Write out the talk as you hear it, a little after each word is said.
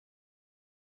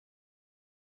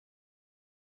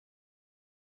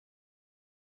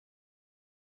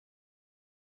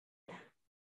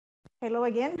Hello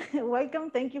again. Welcome.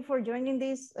 Thank you for joining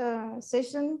this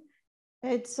session.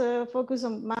 It's focused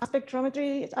on mass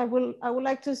spectrometry. I would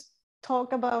like to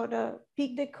talk about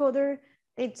PeakDecoder.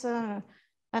 It's an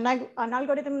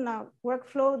algorithm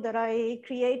workflow that I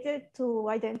created to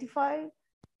identify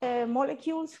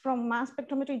molecules from mass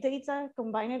spectrometry data,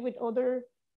 combine it with other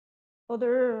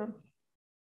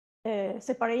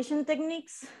separation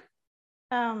techniques.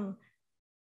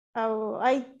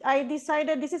 I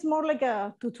decided this is more like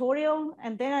a tutorial,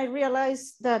 and then I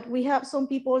realized that we have some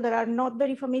people that are not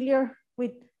very familiar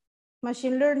with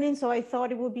machine learning, so I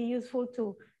thought it would be useful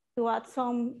to add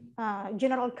some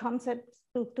general concepts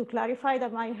to clarify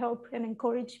that might help and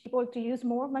encourage people to use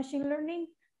more machine learning.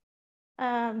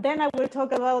 Then I will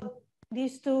talk about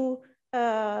these two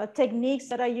techniques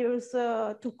that I use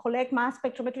to collect mass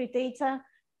spectrometry data,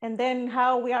 and then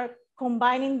how we are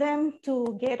combining them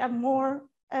to get a more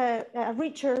a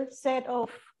richer set of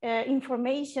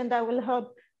information that will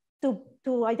help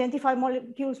to identify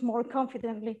molecules more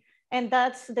confidently. And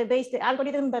that's the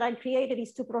algorithm that I created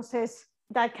is to process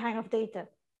that kind of data.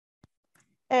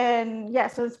 And yeah,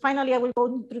 so finally I will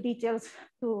go through details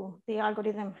to the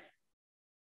algorithm.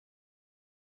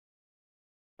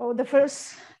 Oh, the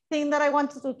first thing that I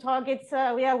wanted to talk is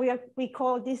we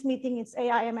call this meeting it's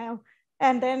AI/ML,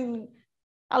 and then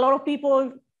a lot of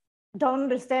people don't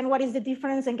understand what is the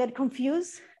difference and get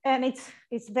confused. And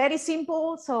it's very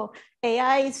simple. So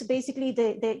AI is basically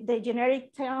the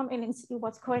generic term, and it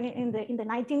was coined in the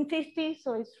 1950s.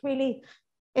 So it's really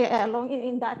along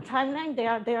in that timeline.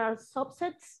 There are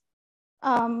subsets.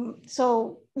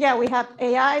 So yeah, we have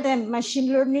AI, then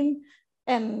machine learning,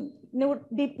 and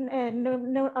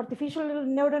artificial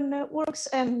neural networks,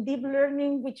 and deep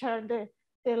learning, which are the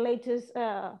latest,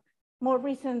 more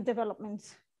recent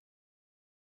developments.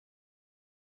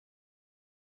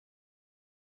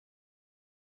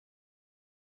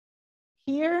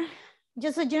 Here,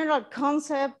 just a general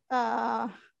concept.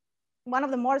 One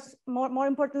of the more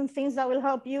important things that will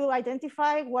help you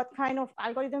identify what kind of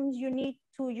algorithms you need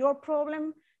to your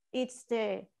problem. It's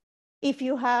if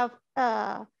you have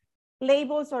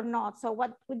labels or not. So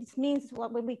what this means,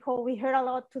 what we heard a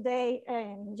lot today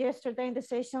and yesterday in the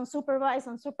session, supervised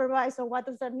and unsupervised. So what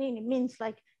does that mean? It means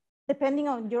like, depending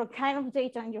on your kind of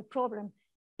data and your problem,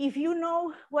 if you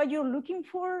know what you're looking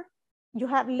for, you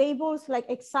have labels like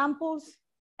examples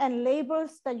and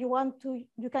labels that you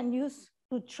can use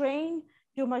to train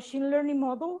your machine learning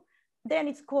model, then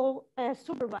it's called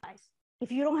supervised.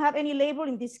 If you don't have any label,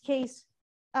 in this case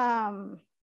on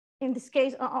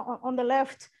the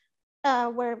left,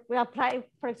 where we apply,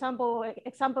 for example,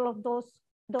 example of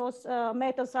those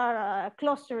methods are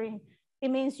clustering. It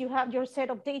means you have your set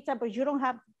of data, but you don't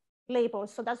have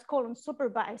labels. So that's called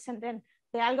unsupervised. And then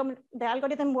the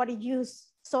algorithm, what it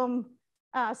use some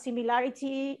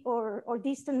similarity or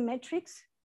distant metrics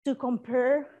to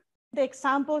compare the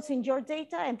examples in your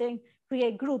data and then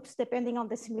create groups depending on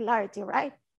the similarity,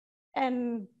 right?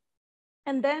 And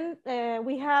then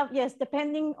we have, yes,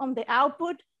 depending on the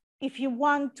output, if you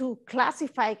want to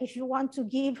classify, if you want to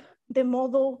give the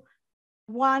model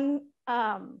one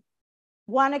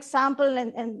example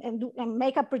and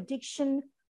make a prediction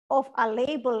of a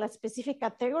label, a specific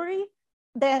category,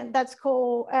 then that's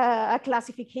called a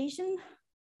classification.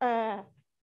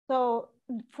 So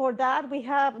for that,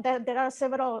 there are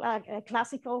several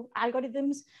classical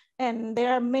algorithms, and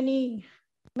there are many,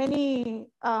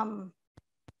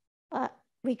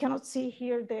 we cannot see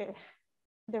here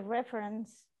the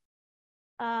reference.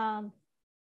 How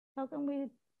can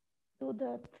we do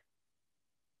that?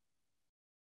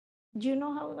 Do you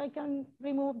know how I can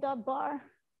remove that bar?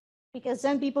 Because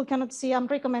then people cannot see. I'm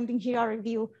recommending here a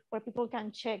review where people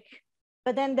can check.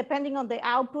 But then depending on the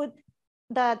output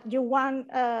that you want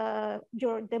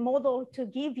the model to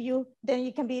give you, then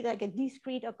it can be like a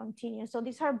discrete or continuous. So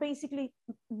these are basically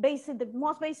the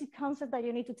most basic concepts that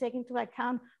you need to take into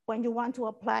account when you want to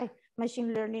apply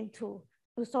machine learning to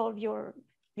solve your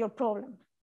problem.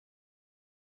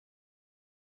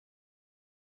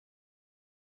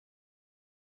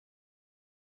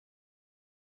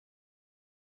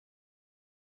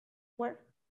 Where?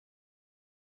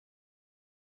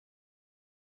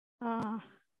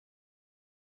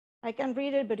 I can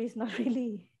read it, but it's not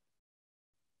really.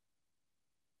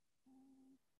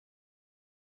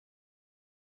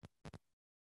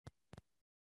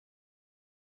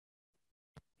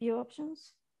 Few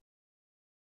options.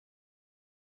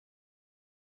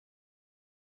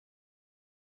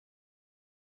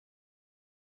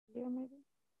 Here maybe.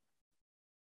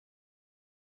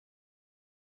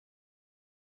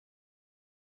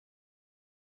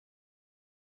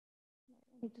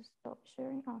 I need to stop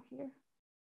sharing here.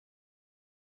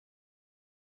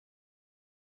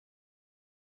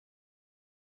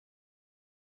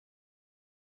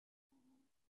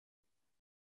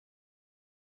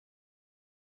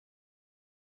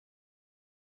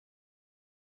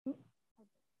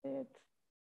 it.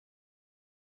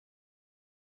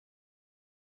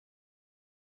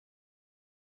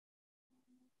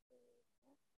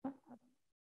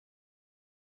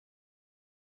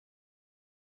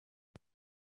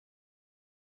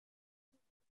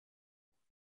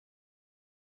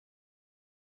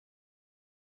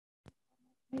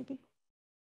 Maybe.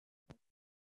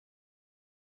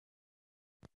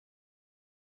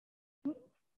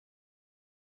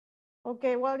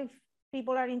 Okay, well, if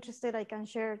people are interested, I can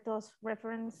share those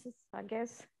references, I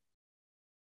guess.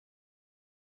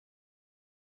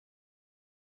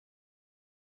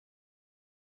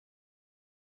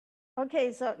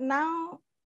 Okay, so now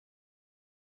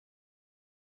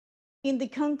in the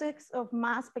context of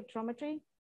mass spectrometry,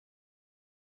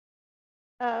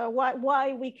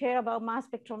 why we care about mass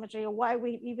spectrometry, or why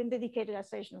we even dedicated a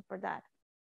session for that.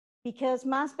 Because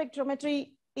mass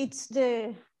spectrometry, it's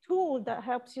the tool that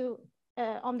helps you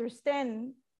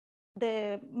understand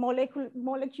the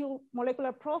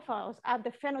molecular profiles at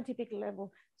the phenotypic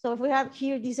level. So if we have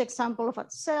here this example of a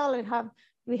cell, and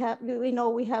we know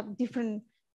we have different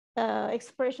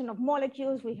expression of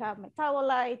molecules. We have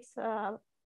metabolites,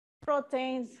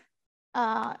 proteins,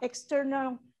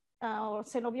 external or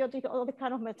xenobiotic, all the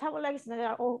kind of metabolites that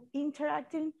are all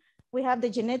interacting. We have the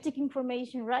genetic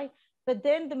information, right? But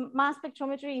then the mass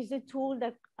spectrometry is the tool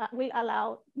that will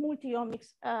allow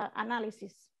multi-omics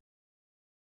analysis.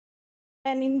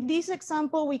 And in this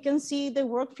example, we can see the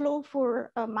workflow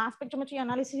for mass spectrometry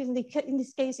analysis. In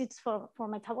this case, it's for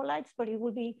metabolites, but it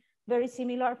will be very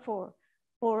similar for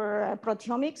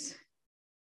proteomics.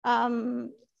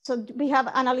 So we have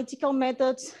analytical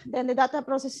methods, then the data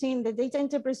processing, the data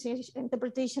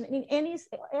interpretation in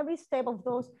every step of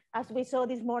those, as we saw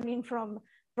this morning from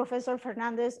Professor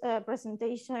Fernandez's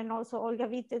presentation, and also Olga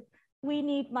Aivett, we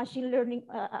need machine learning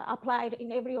applied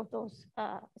in every of those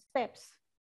steps.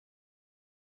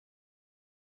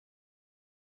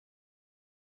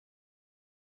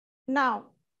 Now,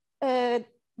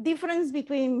 difference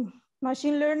between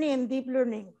machine learning and deep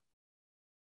learning.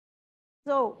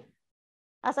 So,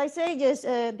 as I say, yes,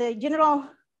 the general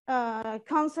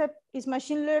concept is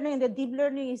machine learning. The deep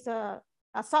learning is a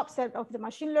subset of the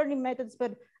machine learning methods,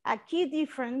 but a key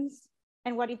difference,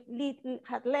 and what it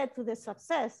had led to the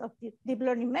success of the deep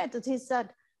learning methods, is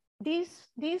that this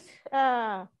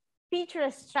feature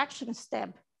extraction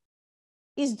step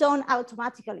is done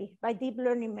automatically by deep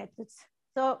learning methods.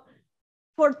 So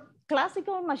for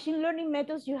classical machine learning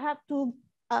methods, you have to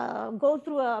go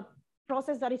through a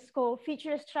process that is called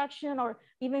feature extraction, or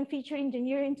even feature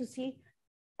engineering, to see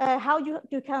how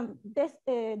you can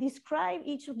describe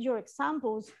each of your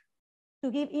examples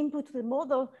to give input to the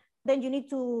model. Then you need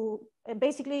to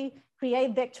basically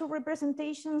create vector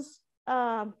representations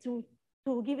to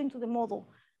give into the model.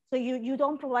 So you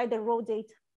don't provide the raw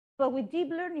data. But with deep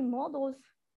learning models,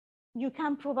 you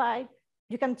can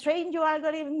train your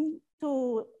algorithm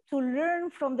to learn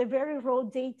from the very raw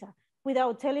data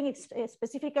without telling it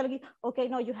specifically, okay,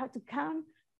 no, you have to count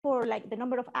for like the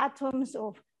number of atoms,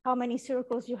 of how many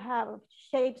circles you have,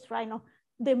 shapes, right? Now,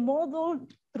 the model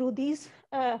through these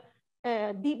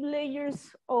deep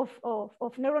layers of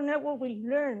neural network will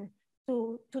learn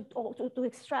to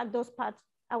extract those paths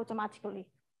automatically.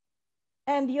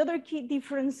 And the other key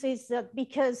difference is that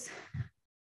because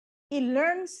it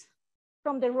learns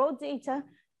from the raw data,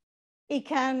 it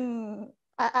can,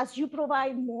 as you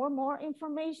provide more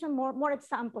information, more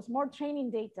examples, more training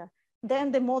data,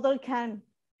 then the model can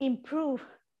improve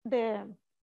the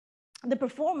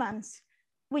performance,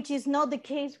 which is not the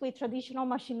case with traditional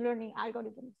machine learning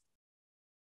algorithms.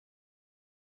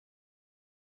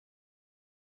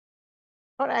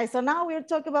 All right, so now we're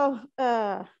talking about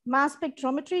mass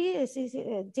spectrometry. This is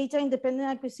data independent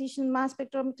acquisition mass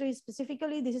spectrometry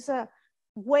specifically. This is a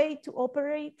way to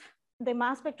operate the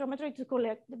mass spectrometry to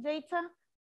collect the data.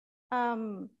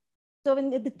 So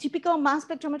in the typical mass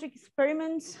spectrometric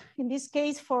experiments, in this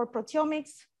case for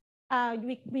proteomics,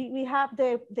 we have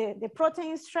the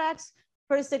protein extracts.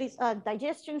 First, there is a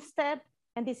digestion step,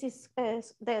 and this is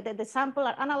the sample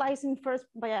are analyzing first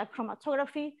by a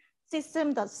chromatography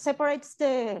system that separates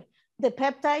the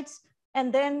peptides,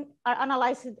 and then are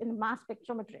analyzed in mass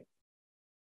spectrometry.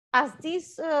 As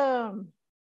these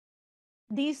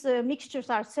mixtures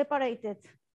are separated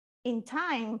in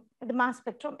time, the mass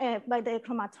spectrum by the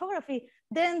chromatography,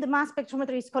 then the mass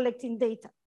spectrometry is collecting data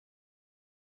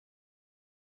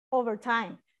over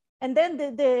time. And then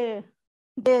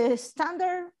the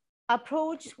standard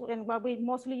approach, and what we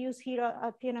mostly use here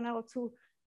at PNNL2,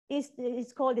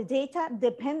 is called the data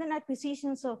dependent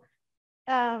acquisition. So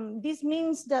this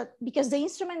means that because the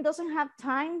instrument doesn't have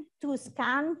time to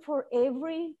scan for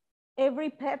every every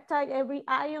peptide, every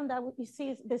ion that we see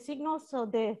is the signal. So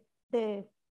the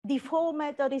default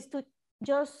method is to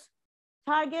just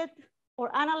target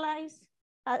or analyze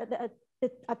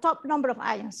a top number of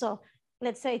ions. So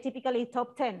let's say typically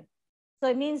top 10. So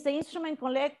it means the instrument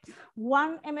collects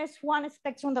one MS1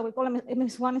 spectrum that we call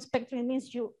MS1 spectrum. It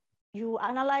means you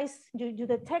analyze, you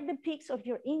detect the peaks of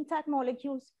your intact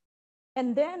molecules,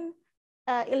 and then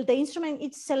the instrument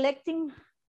is selecting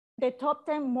the top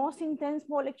 10 most intense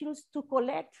molecules to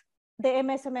collect the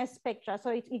MS spectra. So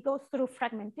it goes through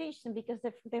fragmentation, because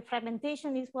the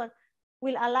fragmentation is what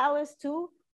will allow us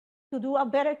to do a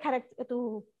better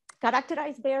to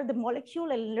characterize better the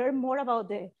molecule and learn more about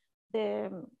the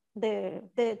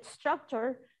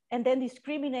structure, and then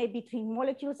discriminate between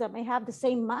molecules that may have the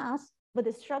same mass, but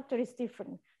the structure is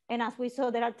different. And as we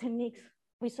saw, there are techniques,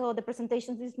 we saw the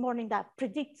presentations this morning that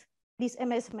predict this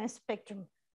MS spectrum.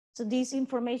 So this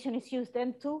information is used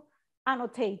then to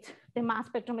annotate the mass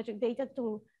spectrometric data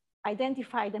to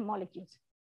identify the molecules.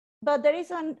 But there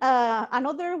is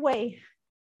another way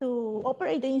to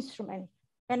operate the instrument,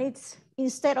 and it's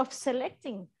instead of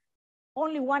selecting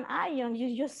only one ion,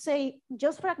 you just say,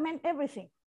 just fragment everything.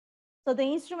 So the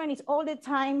instrument is all the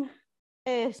time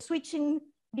switching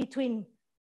between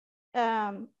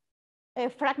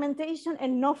fragmentation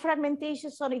and no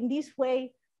fragmentation. So in this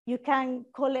way, you can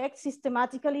collect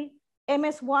systematically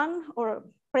MS1 or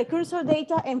precursor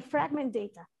data and fragment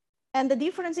data. And the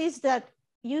difference is that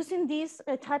using this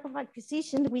type of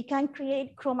acquisition, we can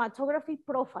create chromatography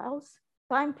profiles,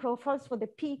 time profiles for the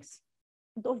peaks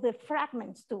of the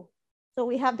fragments too. So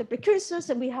we have the precursors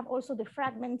and we have also the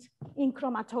fragments in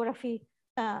chromatography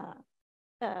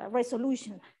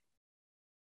resolution,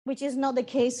 which is not the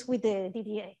case with the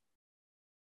DDA.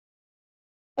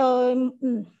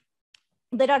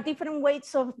 There are different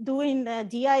ways of doing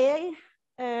DIA,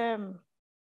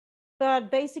 but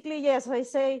basically, yes, I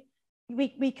say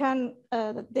we can,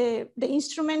 the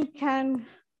instrument can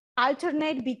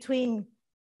alternate between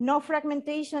no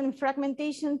fragmentation,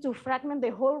 fragmentation to fragment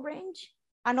the whole range.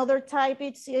 Another type,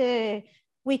 it's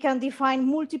we can define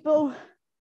multiple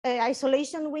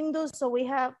isolation windows. So we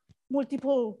have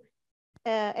multiple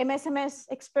MS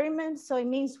experiments. So it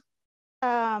means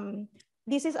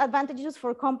this is advantageous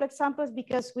for complex samples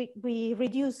because we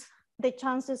reduce the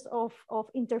chances of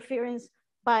interference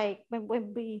by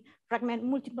when we fragment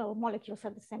multiple molecules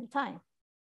at the same time.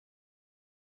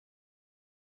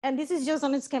 And this is just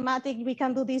on a schematic. We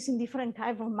can do this in different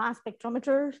types of mass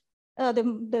spectrometers.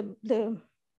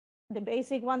 The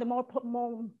basic one, the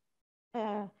more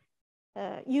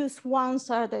used ones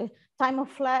are the time of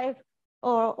flight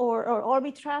or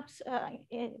orbit traps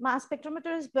mass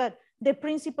spectrometers, but the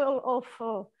principle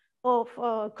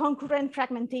of concurrent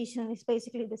fragmentation is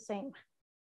basically the same.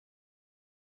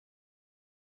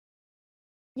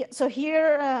 Yeah, so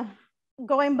here,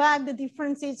 going back, the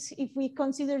difference is if we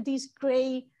consider these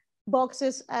gray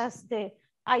boxes as the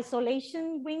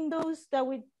isolation windows that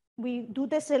we do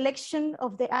the selection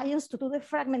of the ions to do the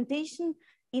fragmentation.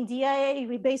 In DIA,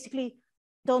 we basically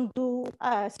don't do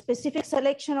a specific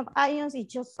selection of ions,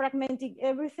 it's just fragmenting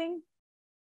everything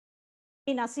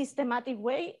in a systematic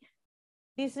way.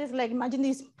 This is like, imagine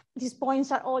these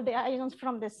points are all the ions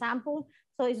from the sample.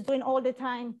 So it's doing all the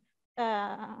time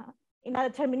in a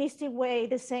deterministic way,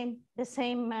 the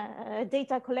same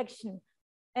data collection.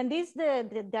 And this,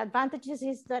 the advantages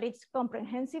is that it's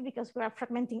comprehensive because we are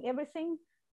fragmenting everything.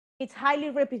 It's highly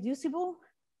reproducible.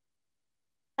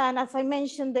 And as I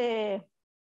mentioned, the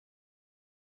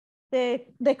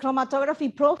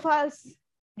chromatography profiles,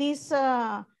 this,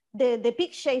 the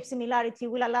peak shape similarity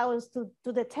will allow us to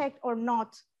detect or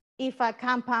not if a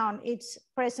compound is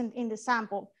present in the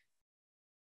sample.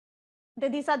 The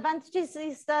disadvantages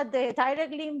is that the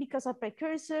direct link, because of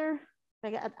precursor,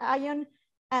 like an ion,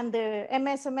 and the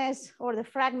MS or the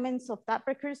fragments of that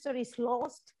precursor is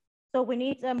lost. So we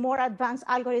need more advanced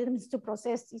algorithms to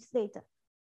process this data.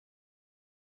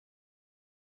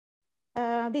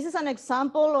 This is an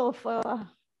example of,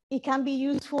 it can be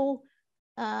useful,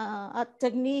 a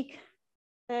technique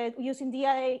using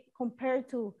DIA compared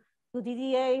to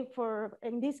DDA for,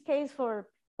 in this case, for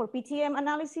PTM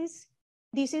analysis.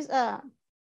 This is a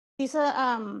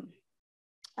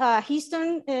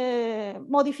histone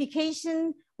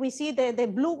modification. We see the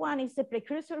blue one is the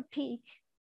precursor peak,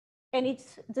 and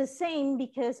it's the same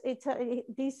because it's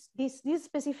this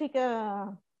specific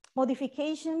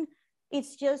modification.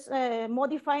 It's just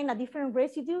modifying a different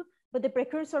residue, but the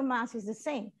precursor mass is the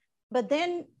same. But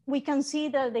then we can see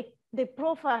that the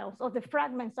profiles of the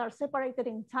fragments are separated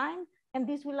in time, and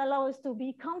this will allow us to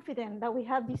be confident that we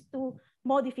have these two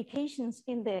modifications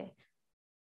in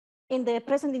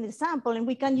present in the sample, and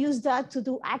we can use that to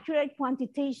do accurate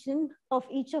quantitation of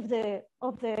each of the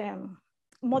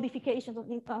modifications of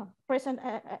the present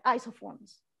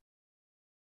isoforms.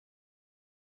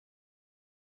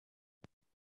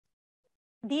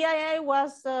 DIA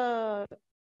was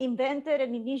invented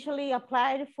and initially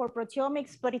applied for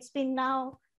proteomics, but it's been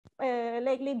now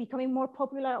lately becoming more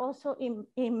popular also in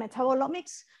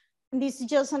metabolomics. And this is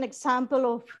just an example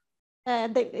of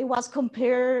it was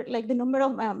compared, like the number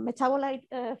of metabolite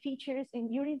features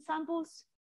in urine samples.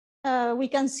 We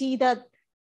can see that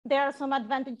there are some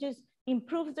advantages,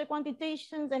 improves the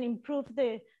quantitations and improve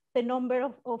the number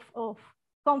of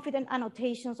confident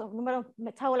annotations of number of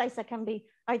metabolites that can be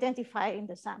identified in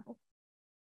the sample.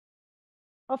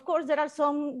 Of course, there are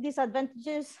some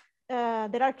disadvantages.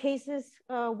 There are cases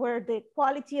where the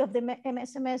quality of the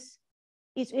MSMS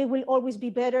it will always be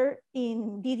better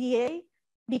in DDA,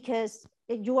 because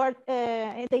you are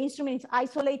the instrument is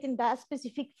isolating that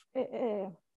specific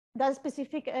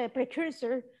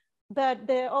precursor, but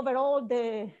overall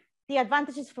the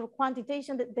advantages for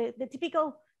quantitation, the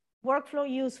typical workflow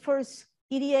use first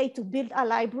EDA to build a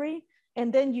library,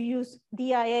 and then you use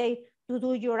DIA to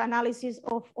do your analysis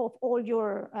of all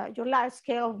your large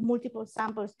scale multiple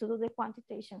samples to do the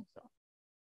quantitation. So,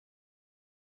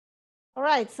 all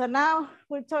right, so now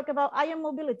we'll talk about ion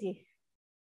mobility.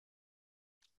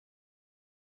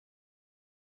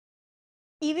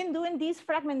 Even doing this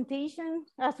fragmentation,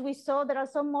 as we saw, there are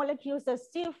some molecules that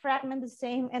still fragment the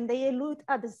same and they elute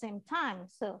at the same time.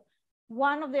 So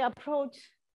one of the approach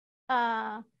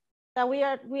that we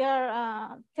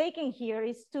are taking here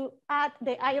is to add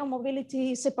the ion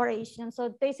mobility separation.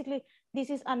 So basically, this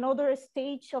is another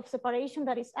stage of separation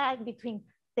that is added between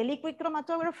the liquid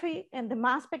chromatography and the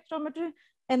mass spectrometry.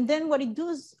 And then what it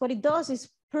does is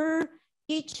per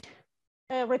each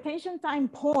retention time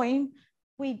point,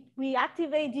 we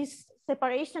activate this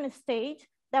separation stage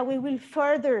that we will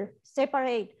further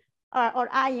separate our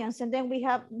ions, and then we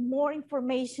have more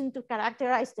information to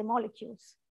characterize the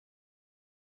molecules.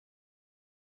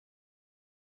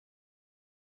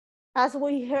 As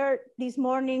we heard this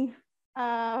morning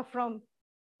from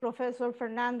Professor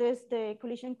Fernandez, the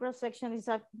collision cross-section is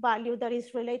a value that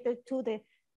is related to the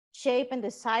shape and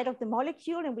the size of the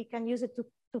molecule, and we can use it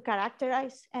to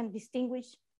characterize and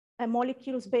distinguish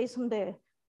molecules based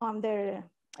on their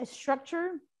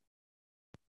structure.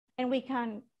 And we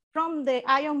can, from the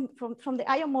ion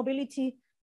mobility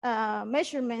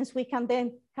measurements, we can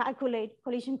then calculate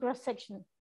collision cross-section.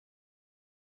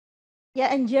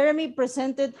 Yeah, and Jeremy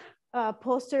presented a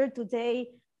poster today.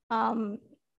 Jun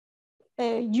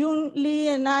Lee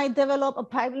and I developed a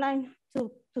pipeline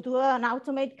to do an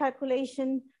automated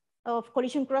calculation of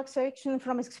collision cross-section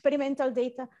from experimental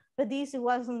data, but this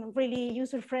wasn't really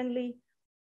user-friendly.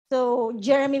 So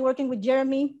Jeremy, working with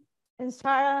Jeremy and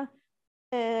Sarah,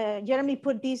 Jeremy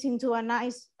put this into a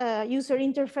nice user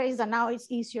interface, and now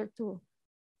it's easier to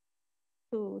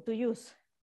use.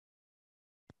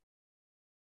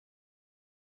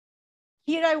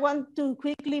 Here I want to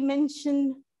quickly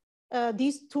mention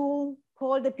this tool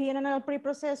called the PNNL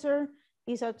preprocessor.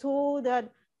 It's a tool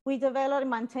that we developed and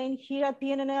maintain here at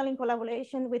PNNL in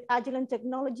collaboration with Agilent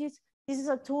Technologies. This is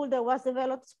a tool that was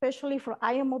developed especially for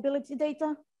ion mobility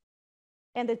data.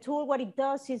 And the tool, what it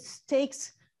does is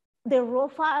takes the raw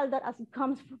file that as it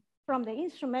comes from the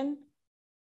instrument,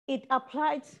 it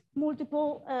applies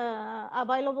multiple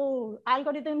available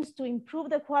algorithms to improve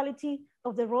the quality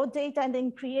of the raw data, and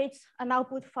then creates an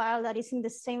output file that is in the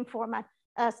same format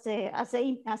as the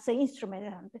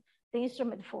instrument, the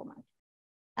instrument format.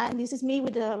 And this is me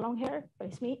with the long hair, but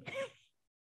it's me.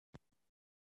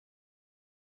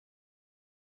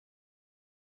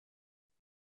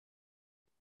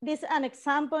 This is an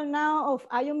example now of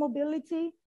ion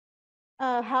mobility,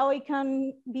 how it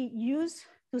can be used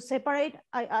to separate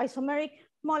isomeric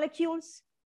molecules,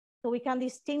 so we can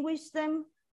distinguish them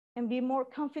and be more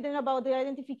confident about the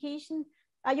identification.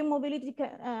 Ion mobility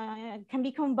can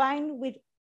be combined with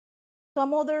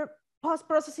some other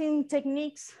post-processing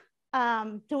techniques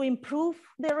to improve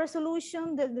the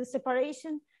resolution, the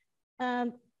separation.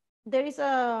 There is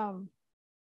a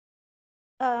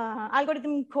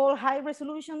algorithm called high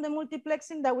resolution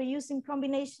demultiplexing that we use in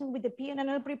combination with the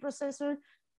PNNL preprocessor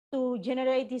to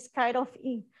generate this kind of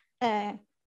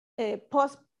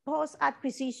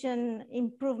post-acquisition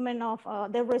improvement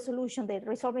of the resolution, the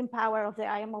resolving power of the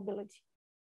ion mobility.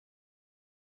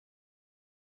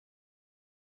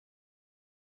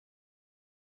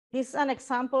 This is an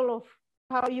example of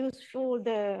how useful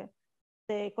the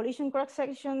collision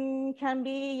cross-section can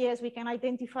be. Yes, we can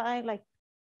identify like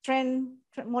trend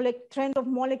of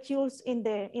molecules in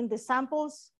the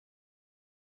samples.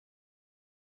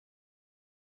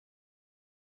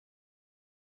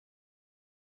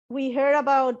 We heard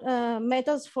about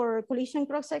methods for collision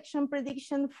cross-section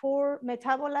prediction for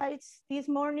metabolites this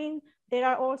morning. There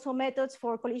are also methods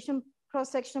for collision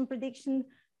cross-section prediction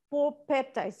for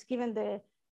peptides, given the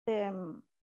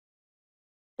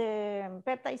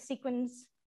peptide sequence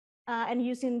and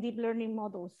using deep learning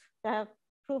models that have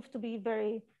proved to be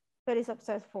very, very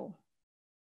successful.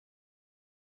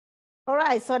 All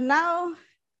right, so now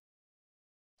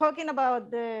talking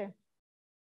about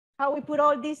how we put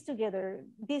all this together.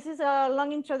 This is a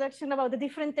long introduction about the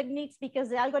different techniques because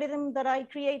the algorithm that I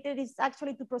created is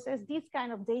actually to process this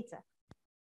kind of data.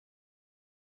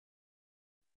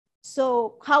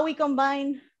 So how we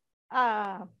combine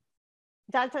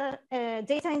data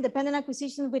independent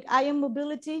acquisition with ion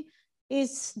mobility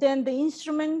is then the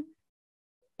instrument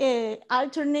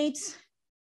alternates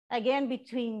again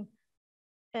between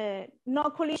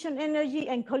no collision energy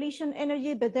and collision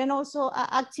energy, but then also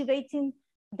activating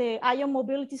the ion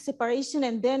mobility separation,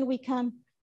 and then we can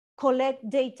collect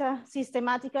data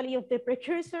systematically of the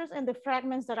precursors and the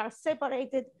fragments that are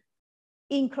separated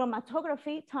in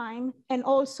chromatography time and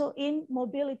also in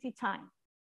mobility time.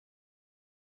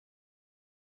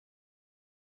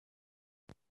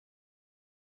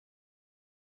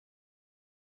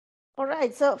 All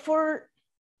right, so for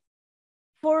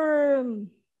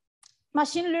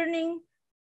machine learning,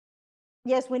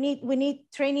 yes, we need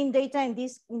training data. In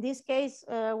this case,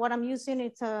 what I'm using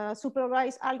is a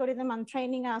supervised algorithm. I'm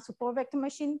training a support vector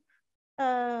machine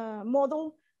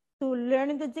model to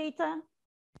learn the data.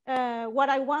 What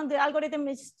I want the algorithm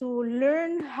is to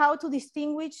learn how to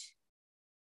distinguish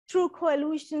true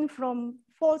coelution from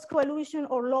false coelution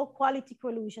or low quality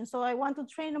coelution. So I want to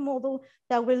train a model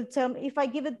that will tell me if I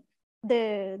give it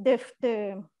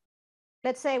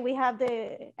let's say we have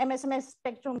the MSMS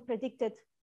spectrum predicted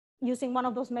using one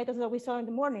of those methods that we saw in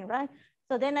the morning, right?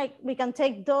 So then we can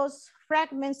take those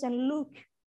fragments and look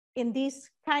in this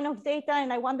kind of data,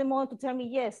 and I want the model to tell me,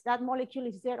 yes, that molecule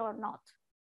is there or not.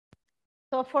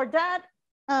 So for that,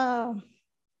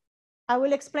 I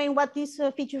will explain what this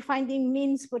feature finding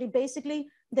means, but basically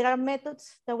there are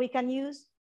methods that we can use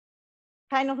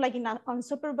kind of like in an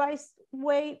unsupervised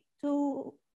way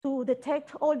to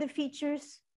detect all the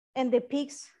features and the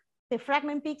peaks, the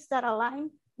fragment peaks that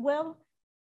align well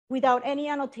without any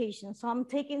annotation. So I'm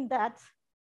taking that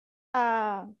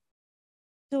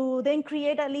to then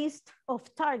create a list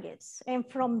of targets. And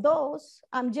from those,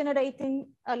 I'm generating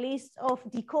a list of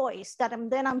decoys that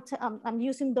I'm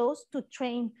using those to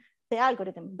train the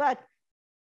algorithm. But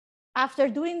after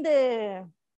doing the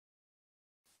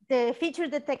feature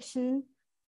detection,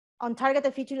 on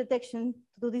targeted feature detection,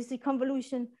 to do this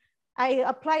deconvolution, I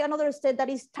apply another step that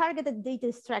is targeted data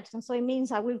extraction. So it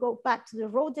means I will go back to the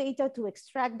raw data to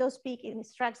extract those peaks and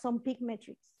extract some peak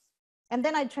metrics. And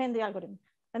then I train the algorithm.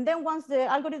 And then once the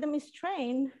algorithm is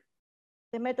trained,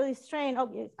 the method is trained,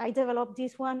 okay, I developed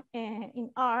this one in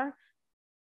R.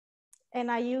 And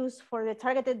I use for the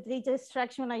targeted data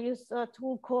extraction, I use a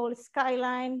tool called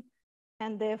Skyline.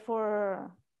 And for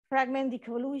fragment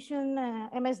deconvolution,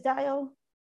 MSDial.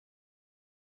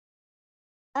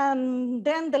 And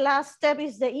then the last step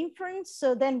is the inference.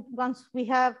 So then once we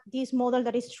have this model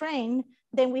that is trained,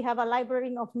 then we have a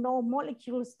library of known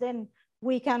molecules. Then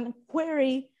we can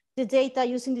query the data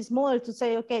using this model to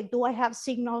say, okay, do I have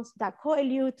signals that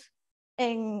coelute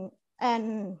and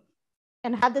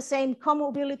have the same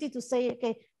comobility to say,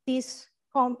 okay, this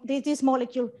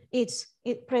molecule is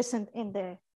present in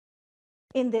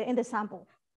the sample.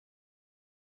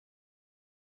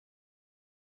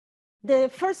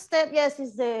 The first step, yes,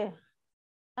 is the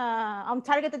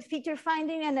untargeted feature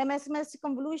finding and MSMS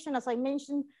convolution. As I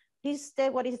mentioned, this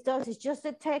step, what it does is just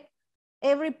detect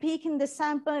every peak in the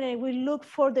sample, and we look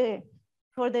for the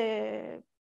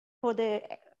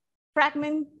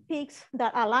fragment peaks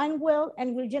that align well,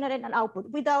 and will generate an output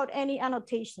without any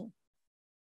annotation.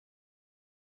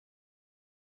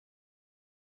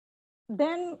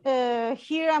 Then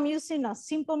here I'm using a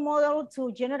simple model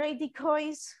to generate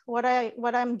decoys. What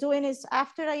I'm doing is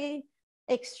after I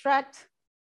extract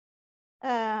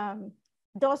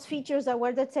those features that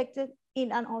were detected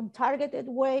in an untargeted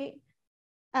way,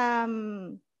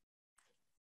 I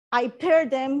pair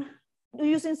them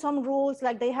using some rules,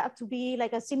 like they have to be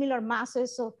like a similar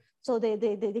masses, so they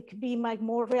could be like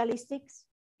more realistic.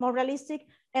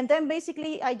 And then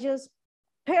basically I just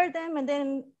pair them, and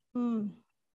then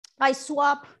I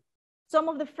swap some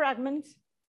of the fragments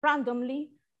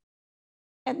randomly,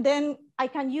 and then I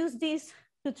can use this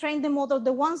to train the model.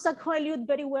 The ones that coelute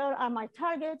very well are my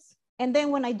targets. And then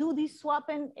when I do this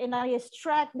swapping and I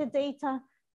extract the data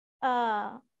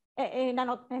in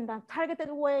a targeted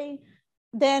way,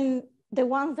 then the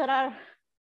ones that are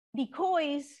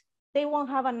decoys, they won't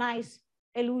have a nice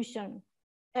elution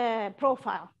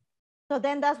profile. So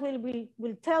then that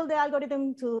will tell the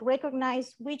algorithm to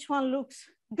recognize which one looks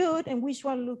good and which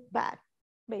one looks bad,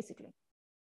 basically.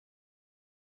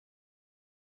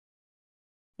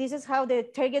 This is how the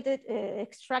targeted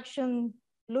extraction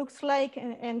looks like.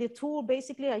 And the tool,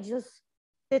 basically,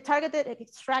 the targeted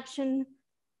extraction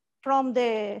from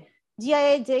the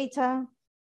GIA data,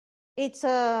 it's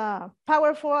a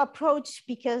powerful approach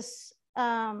because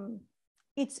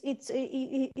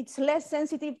it's less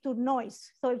sensitive to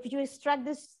noise. So if you extract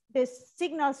the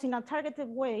signals in a targeted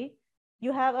way,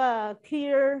 you have a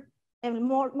clear and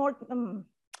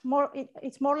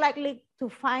it's more likely to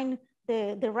find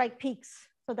the right peaks.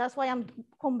 So that's why I'm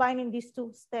combining these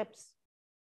two steps.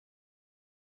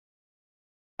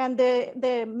 And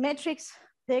the metrics,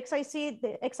 the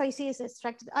XIC is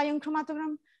extracted ion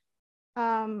chromatogram.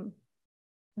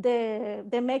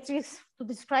 The metrics to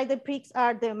describe the peaks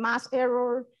are the mass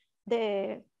error,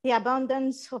 the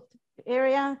abundance of the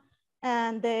area,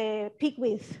 and the peak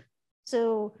width.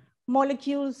 So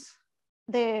molecules,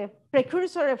 the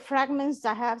precursor fragments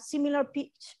that have similar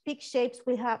peak shapes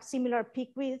will have similar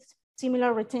peak widths,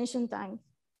 similar retention time.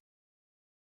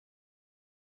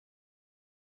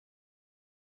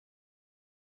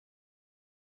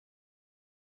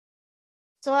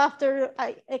 So after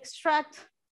I extract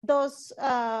those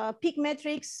peak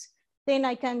metrics, then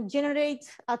I can generate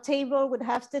a table with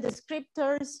Hafted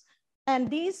descriptors. And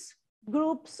these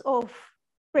groups of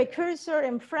precursor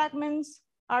and fragments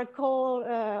are called,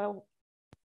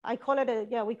 we call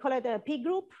it a peak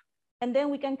group. And then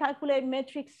we can calculate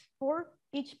metrics for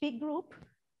each peak group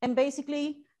and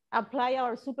basically apply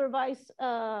our supervised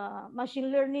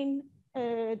machine learning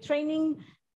training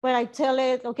where I tell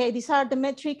it, okay, these are the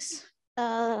metrics.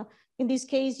 In this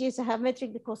case, yes, I have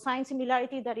metric, the cosine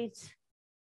similarity that is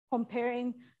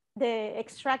comparing the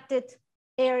extracted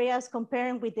areas,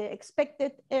 comparing with the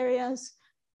expected areas,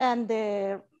 and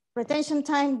the retention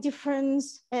time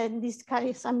difference. And in this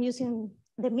case, I'm using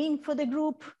the mean for the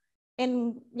group.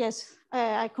 And yes,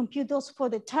 I compute those for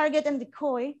the target and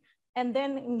decoy. And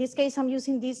then in this case, I'm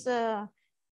using this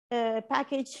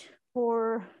package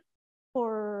for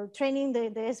training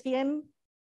the SVM.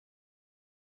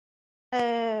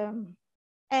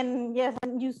 And yes,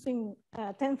 I'm using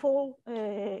tenfold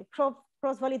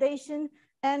cross-validation,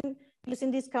 and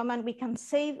using this command, we can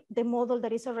save the model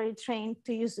that is already trained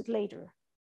to use it later.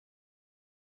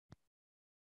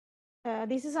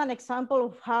 This is an example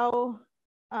of how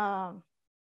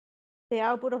the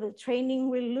output of the training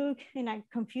will look in a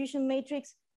confusion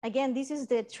matrix. Again, this is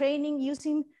the training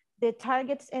using the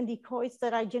targets and decoys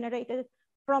that I generated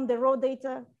from the raw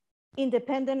data,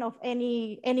 independent of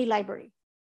any library.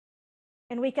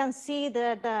 And we can see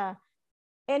that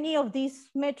any of these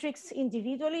metrics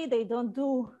individually, they don't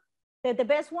do, the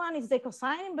best one is the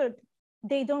cosine, but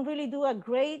they don't really do a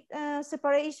great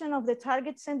separation of the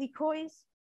targets and decoys.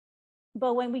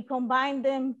 But when we combine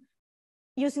them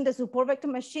using the support vector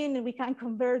machine, we can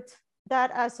convert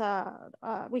that as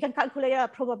we can calculate a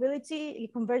probability, you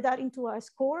convert that into a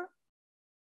score.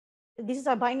 This is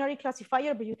a binary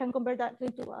classifier, but you can convert that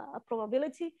into a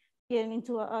probability and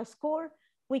into a score.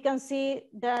 We can see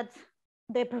that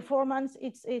the performance,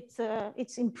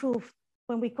 it's improved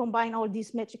when we combine all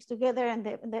these metrics together, and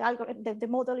the algorithm, the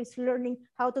model is learning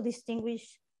how to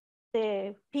distinguish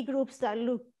the P groups that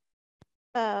look,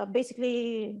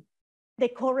 basically, they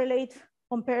correlate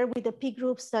compared with the P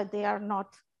groups that they are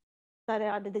not, that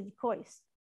are the decoys.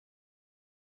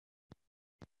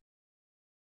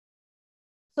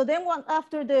 So then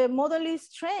after the model is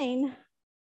trained,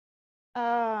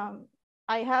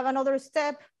 I have another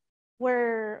step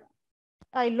where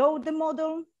I load the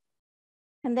model,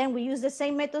 and then we use the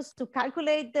same methods to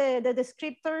calculate the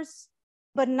descriptors.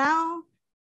 But now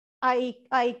I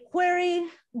query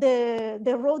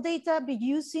the raw data by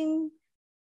using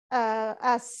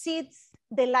as seeds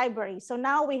the library. So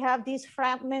now we have these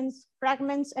fragments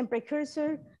and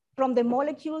precursor from the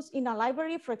molecules in a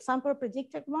library, for example,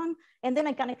 predicted one, and then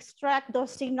I can extract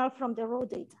those signals from the raw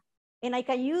data. And I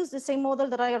can use the same model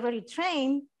that I already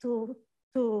trained to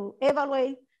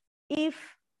evaluate if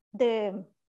the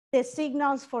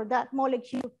signals for that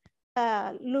molecule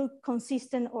look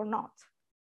consistent or not.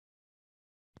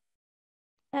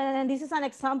 And this is an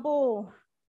example.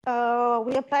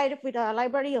 We applied it with a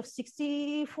library of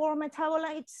 64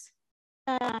 metabolites.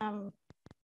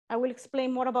 I will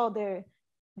explain more about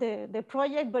the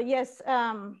project, but yes,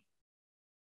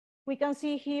 we can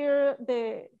see here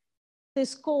the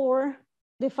score,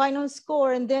 the final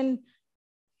score, and then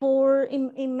For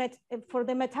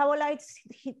the metabolites,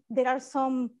 there are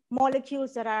some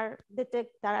molecules that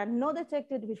are not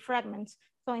detected with fragments.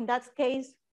 So in that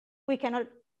case, we cannot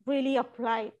really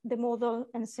apply the model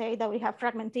and say that we have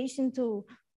fragmentation to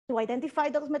identify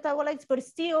those metabolites, but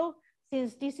still,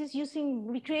 since this is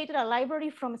we created a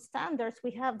library from standards,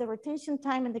 we have the retention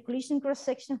time and the collision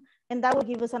cross-section, and that will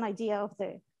give us an idea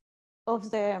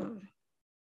of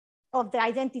the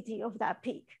identity of that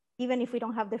peak, even if we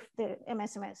don't have the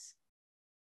MSMS.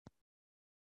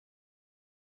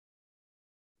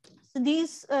 So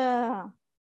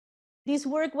this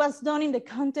work was done in the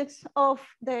context of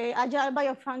the Agile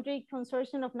Biofoundry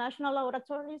Consortium of National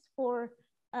Laboratories for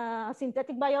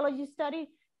synthetic biology study.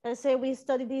 So we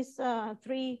studied these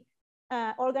 3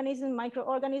 organisms,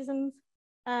 microorganisms,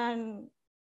 and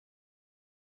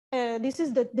this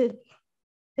is the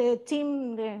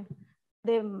team,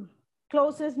 the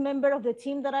closest member of the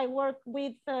team that I work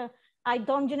with. I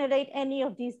don't generate any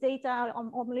of these data,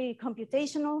 I'm only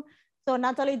computational. So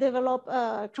Natalie developed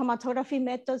chromatography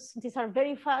methods. These are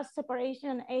very fast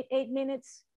separation, 8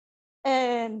 minutes,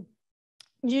 and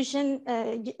using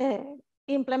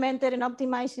implemented and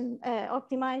optimized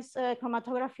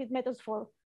chromatography methods for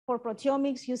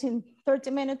proteomics using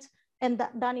 30 minutes. And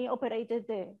Danny operated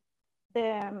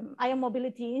the ion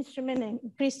mobility instrument, and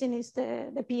Kristen is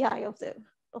the PI of the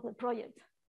project.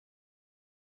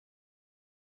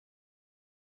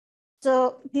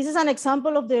 So this is an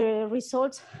example of the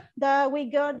results that we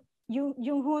got.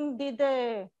 Jung-Hoon did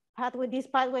the pathway,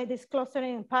 this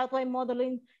clustering pathway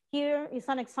modeling. Here is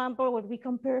an example where we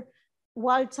compare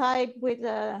wild type with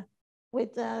 3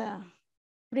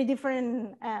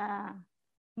 different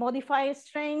modified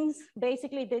strains.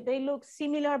 Basically, they look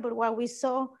similar, but what we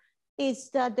saw is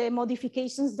that the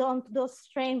modifications done to those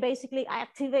strains basically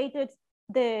activated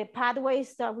the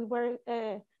pathways that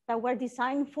were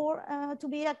designed for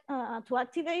to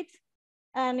activate.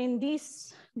 And in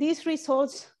these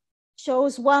results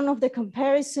shows one of the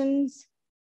comparisons.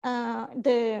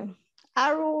 The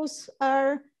arrows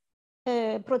are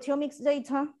proteomics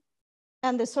data,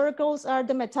 and the circles are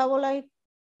the metabolite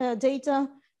data.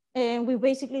 And we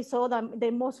basically saw that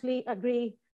they mostly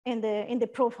agree in the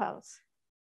profiles.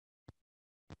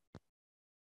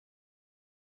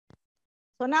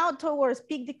 So now towards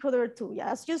PeakDecoder 2.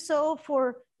 Yeah, as you saw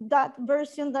for that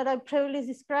version that I previously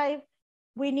described,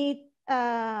 we need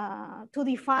to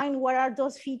define what are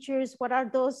those features, what are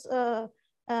those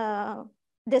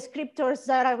descriptors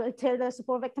that I will tell the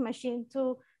support vector machine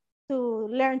to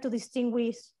learn to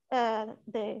distinguish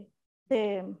the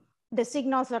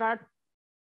signals that are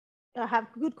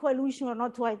have good coelution or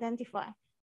not to identify.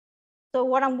 So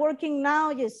what I'm working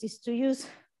now is to use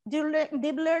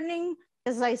deep learning.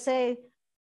 As I say,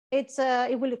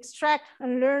 it will extract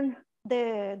and learn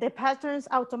the patterns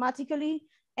automatically,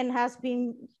 and has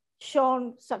been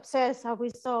shown success, as we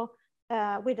saw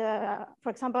with, for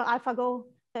example, AlphaGo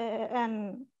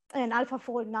and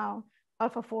AlphaFold now,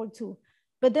 AlphaFold 2.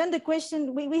 But then the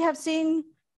question, we have seen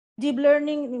deep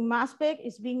learning in mass spec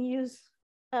is being used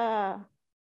a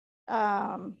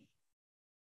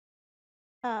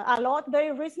lot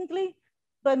very recently,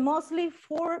 but mostly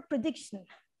for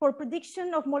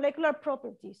prediction of molecular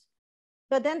properties.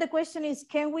 But then the question is,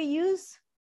 can we use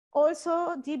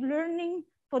also deep learning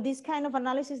for this kind of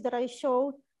analysis that I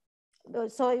showed?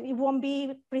 So it won't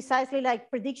be precisely like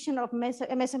prediction of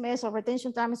MSMS or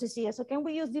retention time SCCS. So can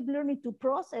we use deep learning to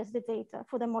process the data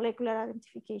for the molecular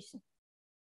identification?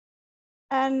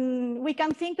 And we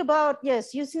can think about,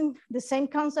 yes, using the same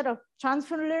concept of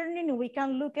transfer learning. We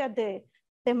can look at the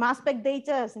mass spec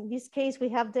data. As in this case, we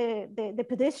have the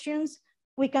pedestrians.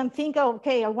 We can think of,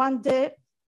 okay, I want the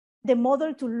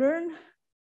model to learn.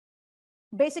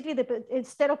 Basically,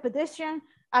 instead of pedestrian,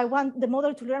 I want the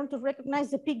model to learn to recognize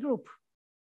the peak group.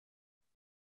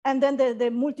 And then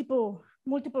the multiple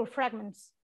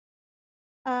fragments.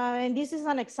 And this is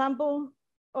an example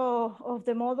of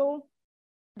the model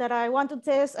that I want to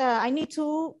test. I need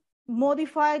to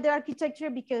modify the architecture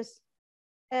because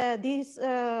this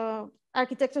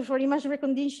architecture for image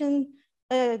recognition,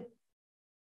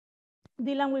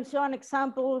 Dylan will show an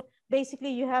example.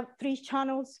 Basically, you have 3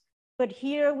 channels, but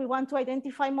here we want to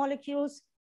identify molecules.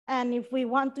 And if we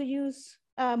want to use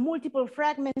multiple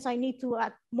fragments, I need to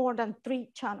add more than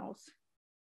 3 channels.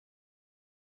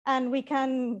 And we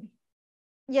can,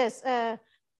 yes,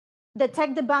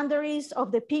 detect the boundaries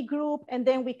of the P group, and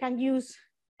then we can use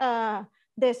the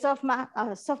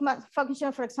softmax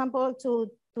function, for example,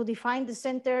 to define the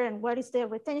center and what is the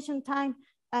retention time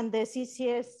and the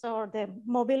CCS or the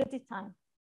mobility time.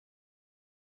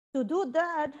 To do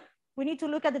that, we need to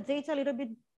look at the data a little bit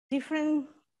different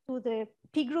the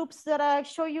P groups that I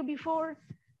showed you before.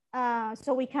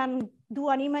 So we can do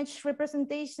an image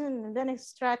representation and then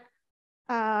extract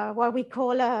what we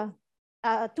call a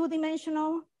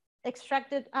two-dimensional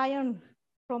extracted ion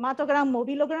chromatogram,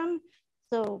 mobilogram.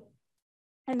 So,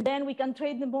 and then we can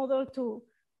train the model to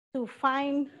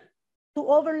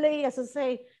overlay, as I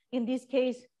say, in this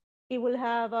case, it will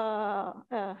have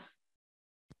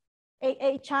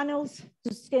 8 channels,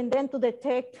 and then to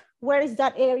detect where is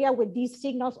that area with these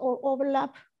signals or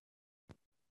overlap.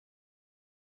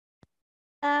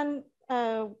 And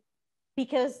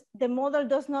because the model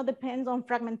does not depend on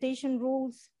fragmentation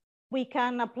rules, we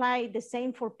can apply the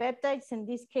same for peptides. In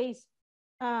this case,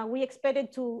 we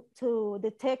expected to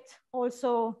detect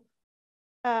also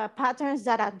patterns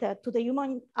that to the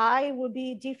human eye would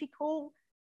be difficult,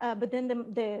 but then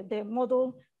the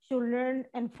model should learn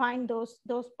and find those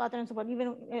patterns, but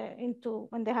even into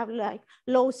when they have like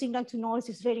low signal to noise,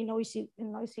 it's very noisy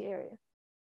area.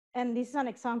 And this is an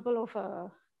example of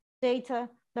data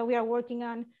that we are working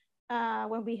on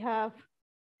when we have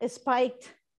a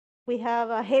spiked, we have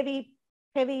a heavy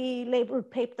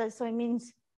labeled peptides. So it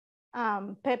means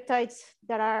peptides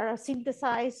that are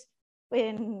synthesized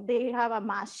when they have a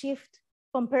mass shift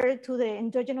compared to the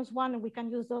endogenous one, and we can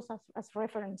use those as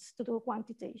reference to do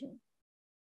quantitation.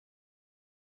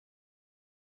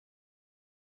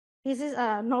 This is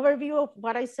an overview of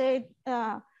what I said.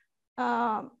 The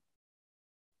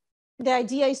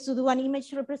idea is to do an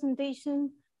image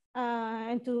representation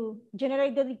and to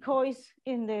generate the decoys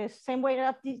in the same way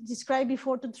that I described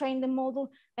before to train the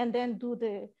model, and then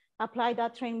apply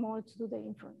that trained model to do the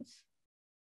inference.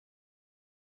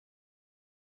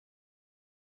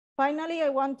 Finally, I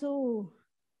want to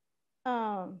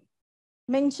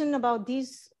mention about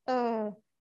this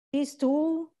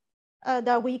tool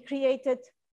that we created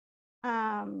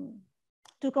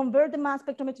to convert the mass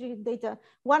spectrometry data.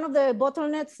 One of the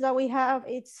bottlenecks that we have,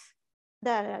 it's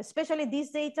that especially this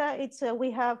data,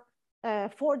 we have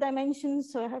 4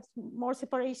 dimensions, so it has more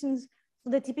separations.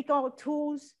 So the typical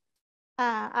tools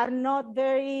are not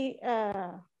very,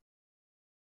 are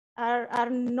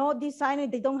not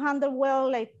designed, they don't handle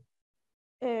well, like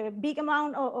a big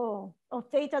amount of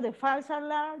data, the files are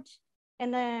large,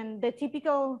 and then the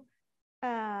typical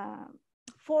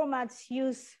formats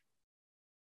used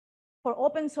for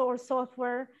open source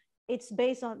software, they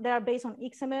are based on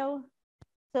XML.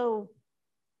 So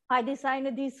I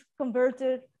designed this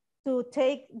converter to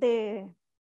take the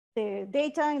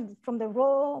data from the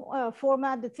raw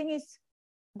format. The thing is,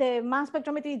 the mass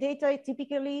spectrometry data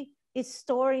typically is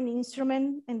stored in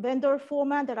instrument and vendor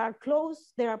format that are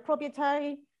closed, they are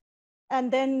proprietary,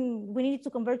 and then we need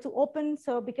to convert to open.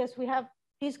 So because we have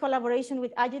this collaboration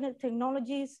with Aivett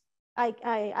Technologies,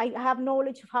 I have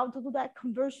knowledge of how to do that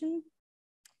conversion.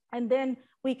 And then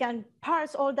we can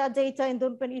parse all that data and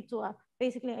dump it into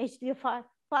basically an HDF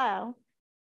file.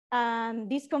 And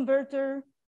this converter,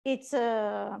 it's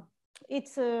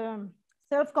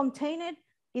self-contained,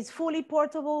 it's fully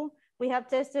portable. We have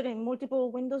tested in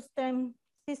multiple Windows 10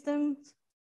 systems.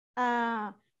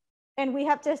 And we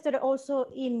have tested also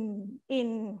in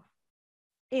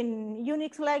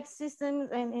Unix-like systems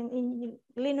and in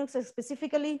Linux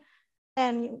specifically.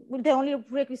 And the only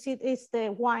requisite is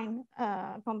the wine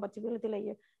compatibility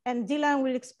layer. And Dylan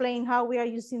will explain how we are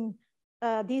using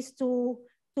these two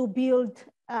to build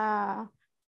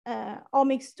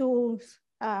omics tools,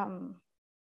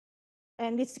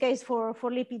 in this case for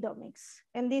lipidomics.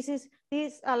 And this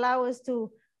allows us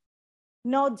to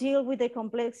not deal with the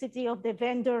complexity of the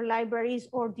vendor libraries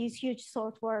or these huge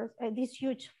software, these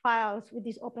huge files with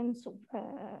these open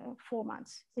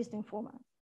formats, system formats.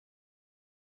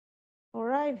 All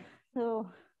right,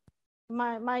 so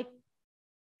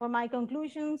for my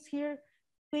conclusions here,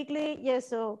 quickly, yes,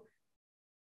 so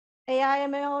AI,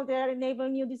 ML, they are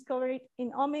enabling new discovery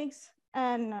in omics,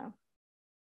 and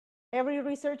every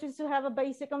researcher should have a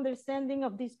basic understanding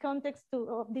of this context,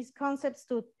 of these concepts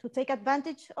to take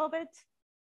advantage of it.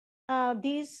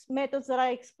 These methods that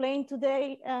I explained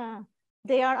today,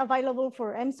 they are available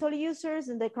for EMSL users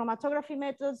and the chromatography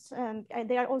methods, and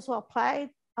they are also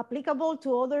applicable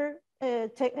to other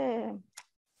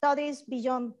studies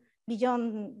beyond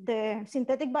the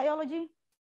synthetic biology.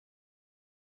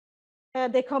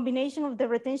 The combination of the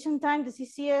retention time, the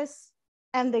CCS,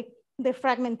 and the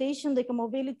fragmentation, the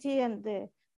comobility, and the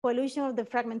coelution of the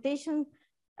fragmentation,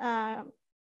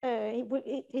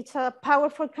 it's a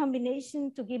powerful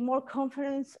combination to give more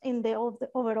confidence in the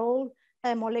overall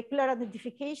molecular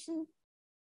identification.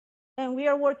 And we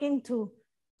are working to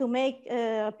make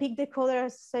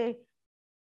PeakDecoder, say,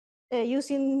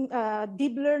 using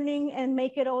deep learning and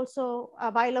make it also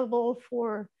available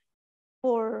for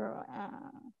for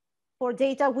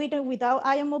data with and without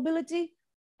ion mobility,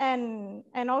 and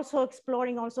also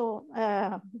exploring also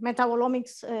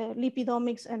metabolomics,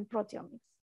 lipidomics, and proteomics.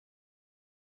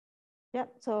 Yeah,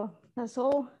 so that's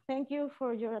all. Thank you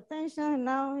for your attention. And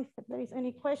now, if there is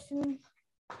any question.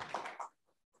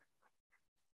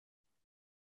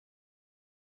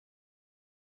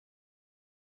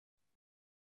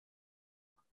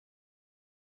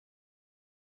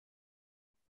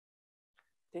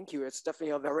 Thank you. It's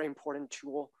definitely a very important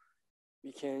tool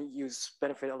we can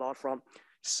benefit a lot from.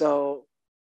 So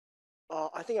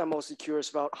I think I'm mostly curious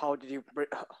about how did you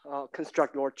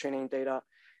construct your training data?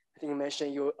 I think you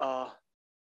mentioned you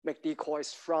make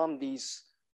decoys from these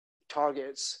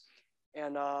targets.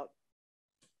 And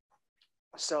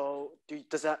so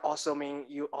does that also mean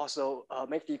you also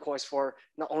make decoys for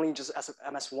not only just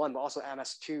MS1, but also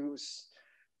MS2s,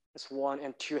 S1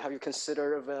 and 2? Have you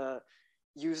considered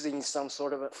using some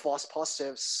sort of false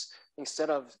positives instead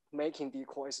of making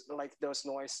decoys, like those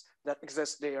noise that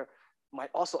exist there might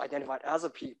also identify it as a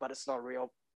peak, but it's not real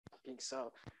peak?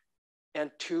 So,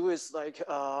 and 2 is like,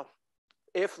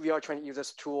 if we are trying to use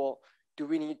this tool, do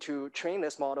we need to train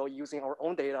this model using our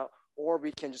own data, or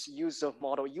we can just use the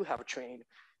model you have trained?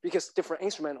 Because different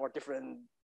instrument or different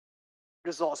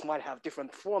results might have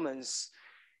different performance.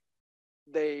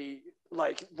 They,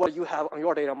 like what you have on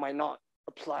your data might not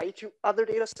apply to other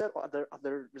data set or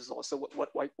other results. So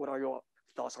what are your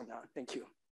thoughts on that? Thank you.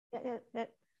 Yeah,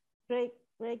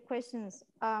 great questions.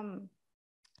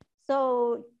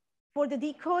 So for the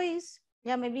decoys,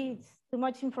 yeah, maybe it's too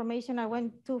much information. I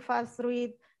went too fast through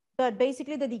it, but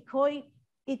basically the decoy,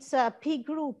 it's a peak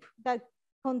group that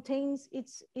contains,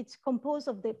 it's composed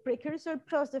of the precursor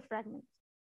plus the fragment.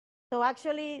 So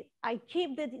actually I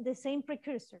keep the same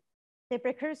precursor. The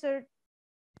precursor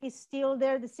is still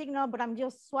there, the signal, but I'm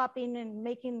just swapping and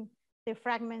making the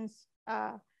fragments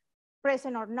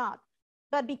present or not.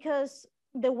 But because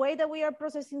the way that we are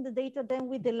processing the data then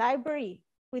with the library,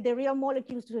 with the real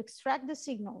molecules to extract the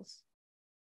signals,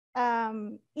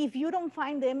 if you don't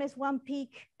find the MS1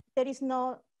 peak, there is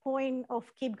no point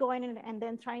of keep going and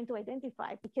then trying to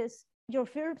identify, because your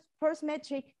first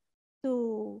metric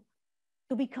to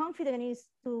be confident is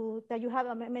that you have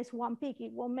a MS1 peak.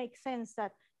 It won't make sense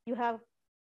that you have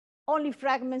only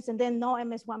fragments and then no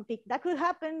MS1 peak. That could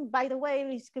happen, by the way.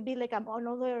 This could be like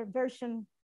another version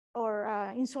or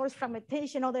in-source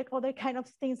fragmentation, other kind of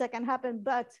things that can happen.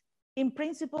 But in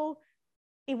principle,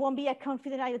 it won't be a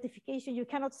confident identification. You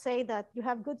cannot say that you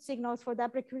have good signals for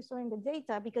that precursor in the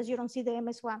data because you don't see the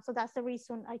MS1. So that's the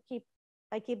reason I keep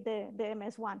the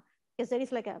MS1, because there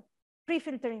is like a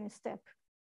pre-filtering step.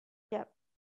 Yeah.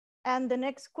 And the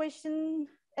next question,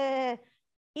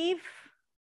 if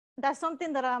that's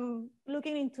something that I'm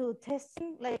looking into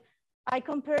testing, like I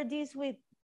compare this with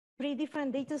 3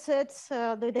 different data sets.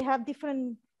 They have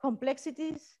different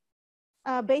complexities.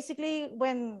 Basically,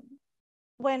 when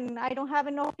I don't have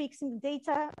enough peaks in the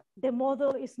data, the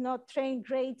model is not trained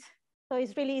great. So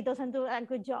it really doesn't do a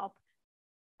good job.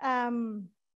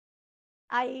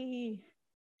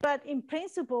 But in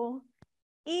principle,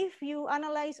 if you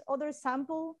analyze other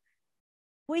sample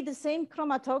with the same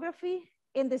chromatography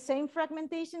in the same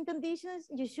fragmentation conditions,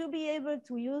 you should be able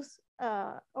to use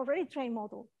already trained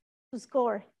model to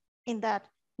score in that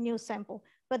new sample.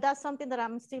 But that's something that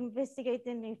I'm still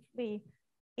investigating,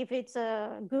 if it's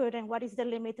good and what is the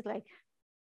limit, like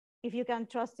if you can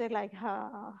trust it, like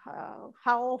how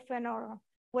often or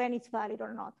when it's valid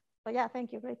or not. But yeah,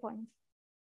 thank you, great point.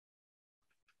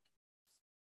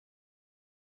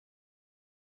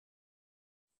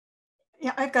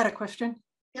 Yeah, I've got a question.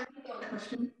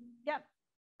 Yeah.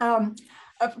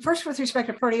 First, with respect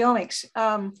to proteomics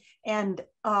and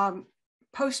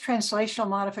post-translational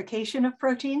modification of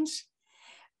proteins,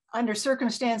 under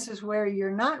circumstances where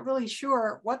you're not really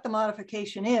sure what the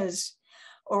modification is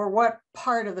or what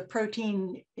part of the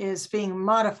protein is being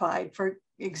modified. For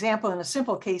example, in a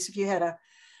simple case, if you had a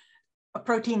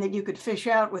protein that you could fish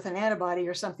out with an antibody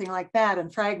or something like that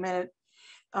and fragment it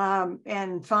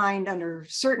and find under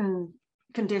certain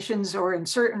conditions or in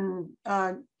certain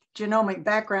genomic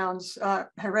backgrounds,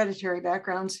 hereditary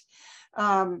backgrounds,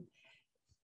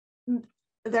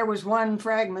 there was one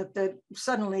fragment that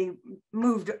suddenly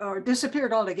moved or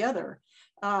disappeared altogether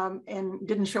and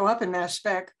didn't show up in mass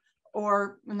spec,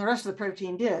 and the rest of the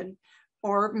protein did,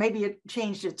 or maybe it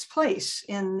changed its place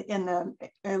in the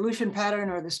elution pattern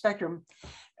or the spectrum.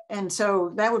 And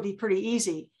so that would be pretty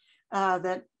easy,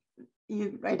 that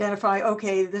you identify,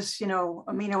 okay, this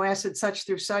amino acid such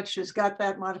through such has got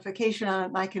that modification on it,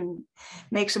 and I can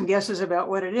make some guesses about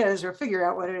what it is or figure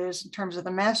out what it is in terms of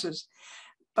the masses.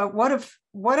 but what if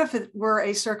it were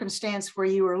a circumstance where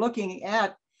you were looking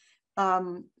at a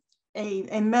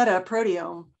meta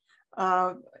proteome,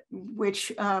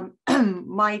 which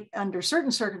might, under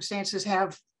certain circumstances,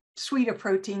 have suite of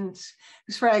proteins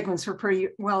whose fragments were pretty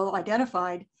well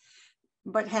identified,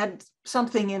 but had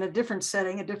something in a different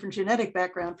setting, a different genetic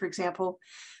background, for example,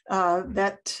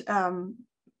 that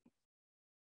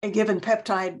a given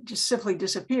peptide just simply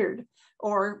disappeared,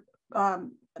 or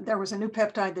there was a new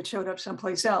peptide that showed up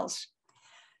someplace else.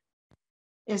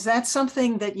 Is that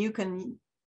something that you can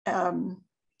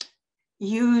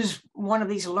use one of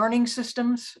these learning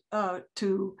systems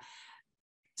to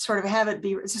sort of have it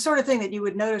be? It's the sort of thing that you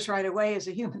would notice right away as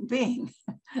a human being.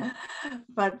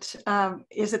 But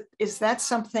is that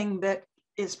something that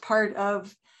is part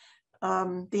of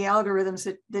the algorithms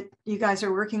that you guys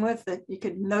are working with, that you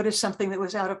could notice something that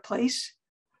was out of place?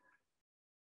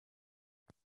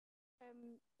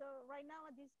 So right now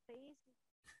at this phase,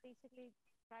 basically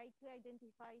try to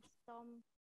identify some.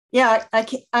 Yeah,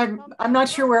 I'm not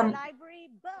sure where. Library,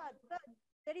 but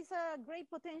there is a great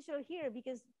potential here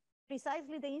because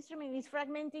precisely the instrument is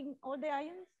fragmenting all the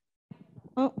ions.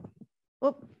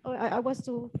 I was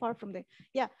too far from there.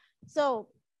 Yeah, so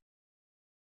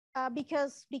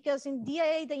because in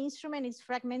DIA, the instrument is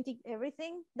fragmenting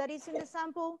everything that is in the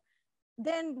sample,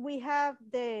 then we have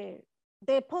the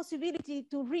possibility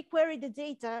to requery the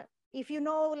data. If you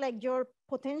know, like, your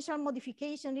potential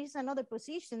modification is another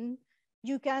position,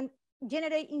 you can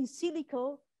generate in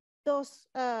silico those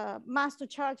mass to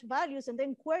charge values and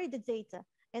then query the data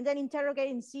and then interrogate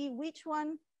and see which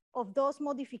one of those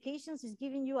modifications is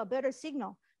giving you a better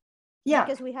signal. Yeah.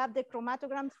 Because we have the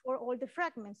chromatograms for all the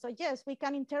fragments. So yes, we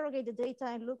can interrogate the data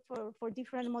and look for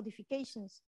different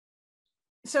modifications.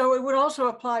 So it would also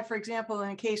apply, for example,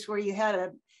 in a case where you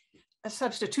had a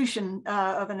substitution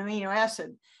of an amino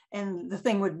acid, and the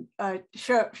thing would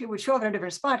show up in a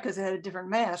different spot because it had a different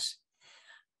mass.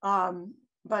 Yeah,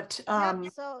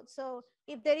 so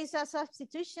if there is a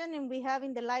substitution and we have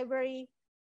in the library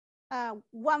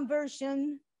one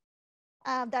version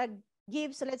that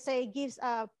gives, let's say, gives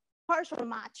a partial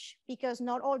match because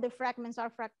not all the fragments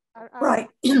are right.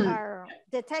 are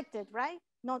detected, right?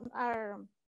 Not are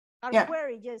yeah.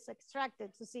 queried, just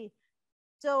extracted to see.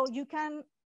 So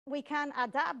we can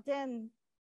adapt then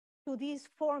to this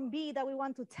form B that we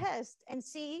want to test and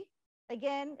see,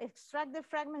 again, extract the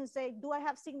fragment and say, do I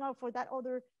have signal for that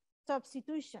other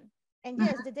substitution? And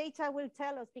yes, the data will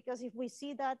tell us, because if we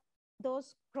see that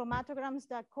those chromatograms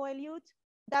that coelute,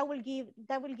 that will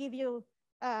give you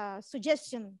a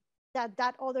suggestion that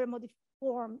that other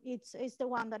form is the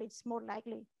one that it's more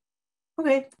likely.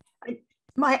 Okay,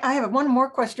 I have one more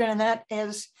question, and that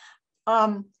is,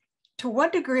 to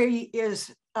what degree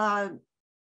is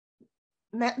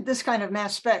this kind of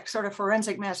mass spec, sort of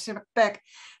forensic mass spec,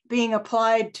 being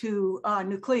applied to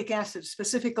nucleic acids,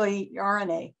 specifically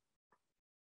RNA?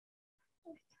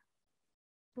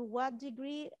 To what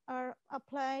degree are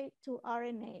applied to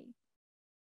RNA?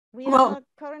 We are not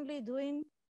currently doing,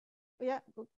 yeah,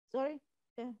 sorry.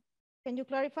 Yeah. Can you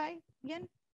clarify again,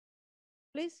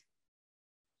 please?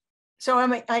 So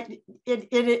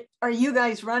are you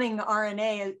guys running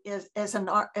RNA as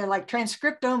like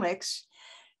transcriptomics,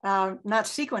 not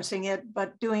sequencing it,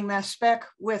 but doing mass spec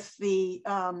with the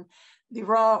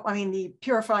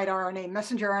purified RNA,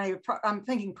 messenger RNA? I'm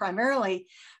thinking primarily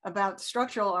about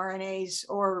structural RNAs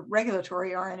or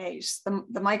regulatory RNAs,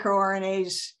 the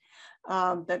microRNAs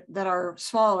that are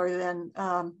smaller than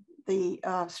the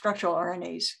structural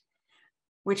RNAs,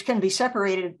 which can be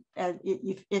separated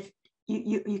if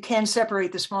you can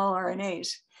separate the small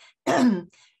RNAs,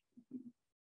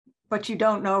 but you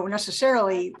don't know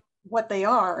necessarily what they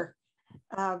are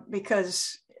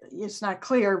because it's not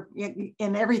clear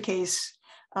in every case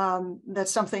that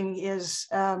something is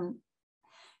not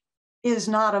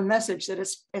a message, that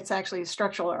it's actually a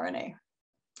structural RNA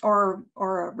or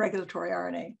a regulatory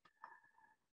RNA.